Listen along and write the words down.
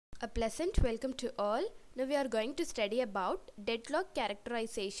A pleasant welcome to all. Now we are going to study about Deadlock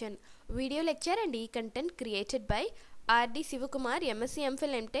Characterization, video lecture and e-content created by R.D.Sivakumar, MSc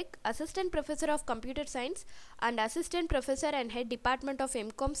MPhil MTech, Assistant Professor of Computer Science and Assistant Professor and Head Department of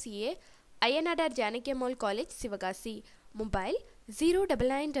MCom CA, Ayanadar Janaki Mall College, Sivagasi. Mobile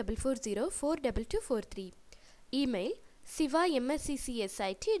 09944042243. Email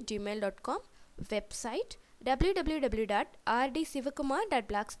sivamsccsite@gmail.com. Website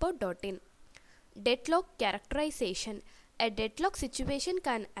www.rdsivakumar.blogspot.in. Deadlock characterization. A deadlock situation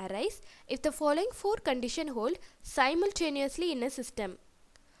can arise if the following four conditions hold simultaneously in a system: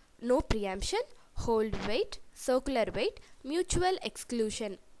 no preemption, hold wait, circular wait, mutual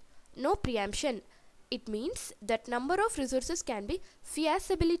exclusion. No preemption. It means that number of resources can be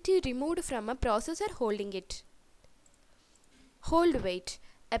feasibly removed from a processor holding it. Hold wait.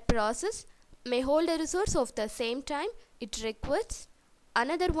 A process may hold a resource of the same time it requires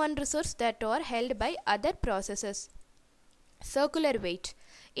another one resource that are held by other processes. Circular wait.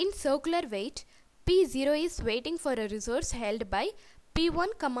 In circular wait, P0 is waiting for a resource held by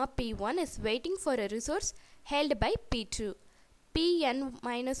P1, P1 is waiting for a resource held by P2.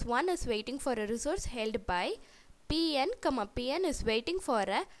 Pn-1 is waiting for a resource held by Pn, Pn is waiting for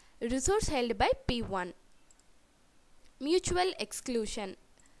a resource held by P1. Mutual exclusion.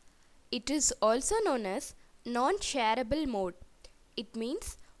 It is also known as non-shareable mode. It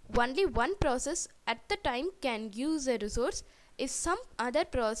means only one process at the time can use a resource. If some other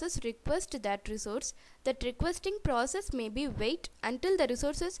process requests that resource, that requesting process may be wait until the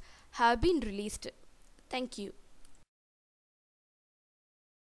resources have been released. Thank you.